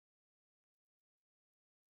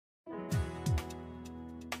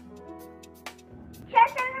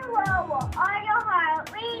all your heart.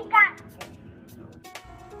 We got this.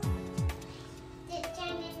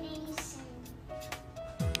 Determination.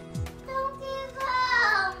 Don't give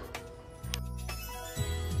up.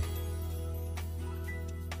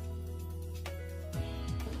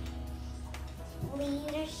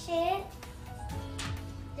 Leadership,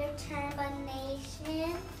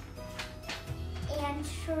 determination, and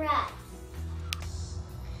trust.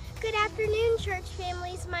 Good afternoon, church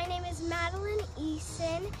families. My name is Madeline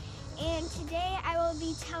Eason, and today I will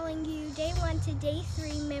be telling you day 1 to day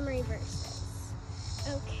 3 memory verses.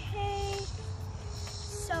 Okay,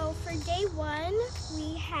 so for day 1,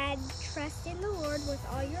 we had trust in the Lord with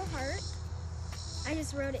all your heart. I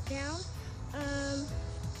just wrote it down.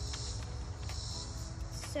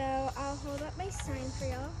 So I'll hold up my sign for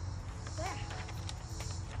y'all. There.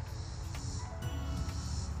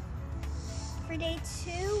 For day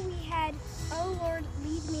 2, we had, "Oh Lord,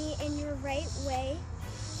 lead me in your right way,"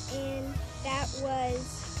 and that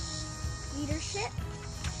was leadership.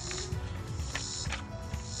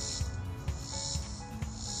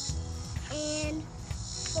 And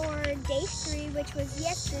for day 3, which was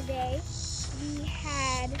yesterday, we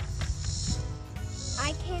had,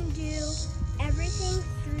 "I can do everything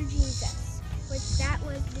through Jesus," which that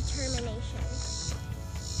was determination.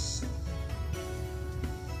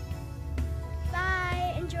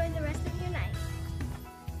 Bye. Enjoy the rest of your night.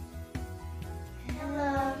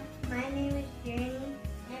 Hello, my name is Jenny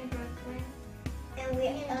and Brooklyn, and we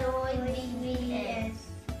enjoy VBS.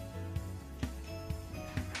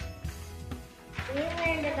 We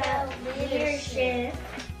learned about leadership,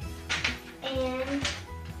 and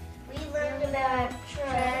we learned about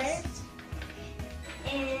trust,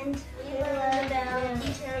 and we learned about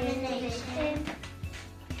determination,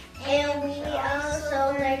 and we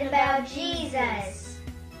also learned about Jesus.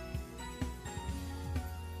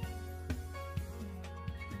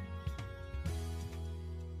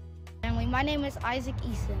 Family, my name is Isaac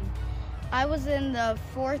Eason. I was in the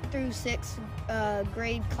 4th through 6th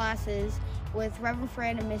grade classes with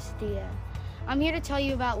Reverend and Miss Dia. I'm here to tell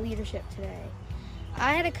you about leadership today.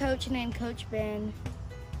 I had a coach named Coach Ben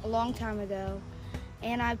a long time ago,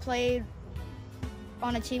 and I played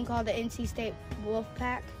on a team called the NC State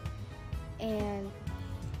Wolfpack. And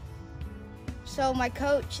so my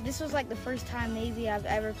coach, this was like the first time maybe I've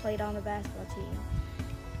ever played on a basketball team.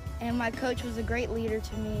 And my coach was a great leader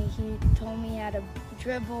to me. He told me how to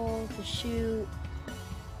dribble, to shoot,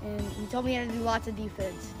 and he told me how to do lots of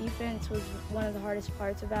defense. Defense was one of the hardest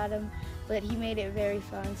parts about him, but he made it very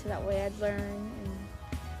fun so that way I'd learn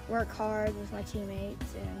and work hard with my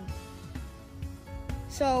teammates. And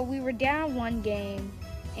so we were down one game,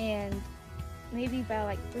 and maybe by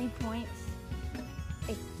like 3 points.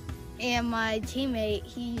 And my teammate,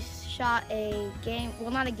 he shot a game, well,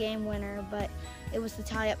 not a game winner, but it was to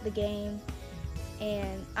tie up the game.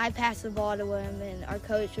 And I passed the ball to him, and our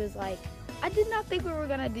coach was like, "I did not think we were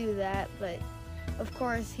gonna do that," but of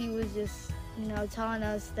course he was just, telling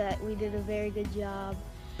us that we did a very good job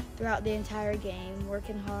throughout the entire game,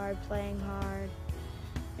 working hard, playing hard.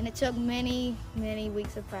 And it took many, many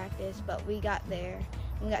weeks of practice, but we got there.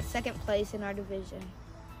 And we got 2nd place in our division.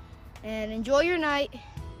 And enjoy your night.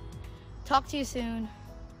 Talk to you soon.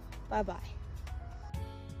 Bye-bye.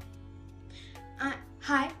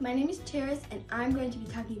 Hi, my name is Terrace, and I'm going to be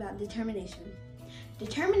talking about determination.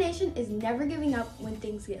 Determination is never giving up when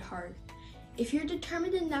things get hard. If you're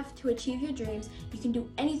determined enough to achieve your dreams, you can do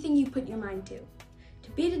anything you put your mind to.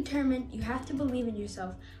 To be determined, you have to believe in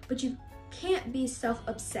yourself, but you can't be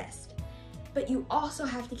self-obsessed. But you also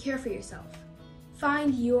have to care for yourself.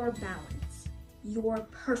 Find your balance, your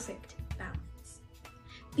perfect balance.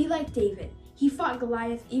 Be like David. He fought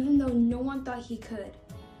Goliath even though no one thought he could.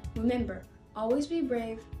 Remember, always be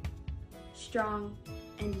brave, strong,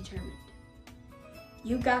 and determined.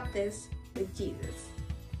 You got this with Jesus.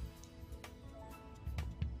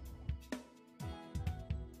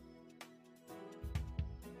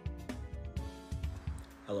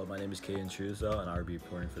 Hello, my name is Caden Truesdale, and I'll be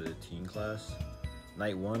reporting for the teen class.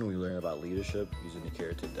 Night 1, we learned about leadership using the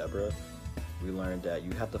character Deborah. We learned that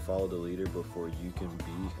you have to follow the leader before you can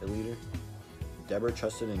be a leader. Deborah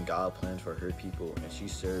trusted in God's plans for her people, and she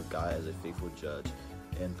served God as a faithful judge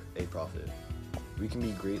and a prophet. We can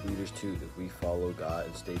be great leaders too if we follow God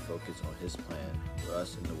and stay focused on His plan for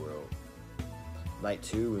us in the world. Night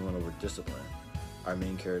 2, we went over discipline. Our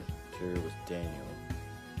main character was Daniel.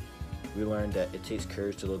 We learned that it takes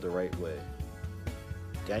courage to live the right way.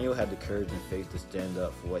 Daniel had the courage and faith to stand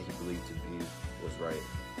up for what he believed to be was right.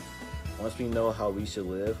 Once we know how we should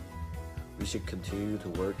live, we should continue to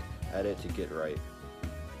work at it to get right.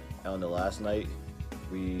 And on the last night,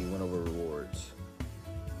 we went over rewards.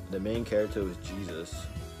 The main character was Jesus.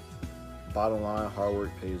 Bottom line, hard work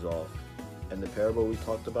pays off. In the parable we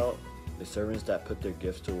talked about, the servants that put their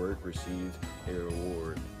gifts to work received a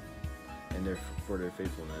reward for their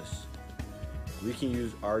faithfulness. We can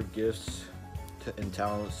use our gifts and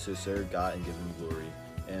talents to serve God and give Him glory,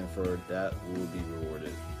 and for that we will be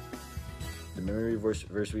rewarded. The memory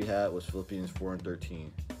verse we had was Philippians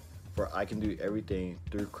 4:13. For I can do everything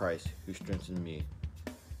through Christ who strengthens me.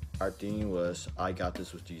 Our theme was I got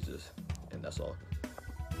this with Jesus, and that's all.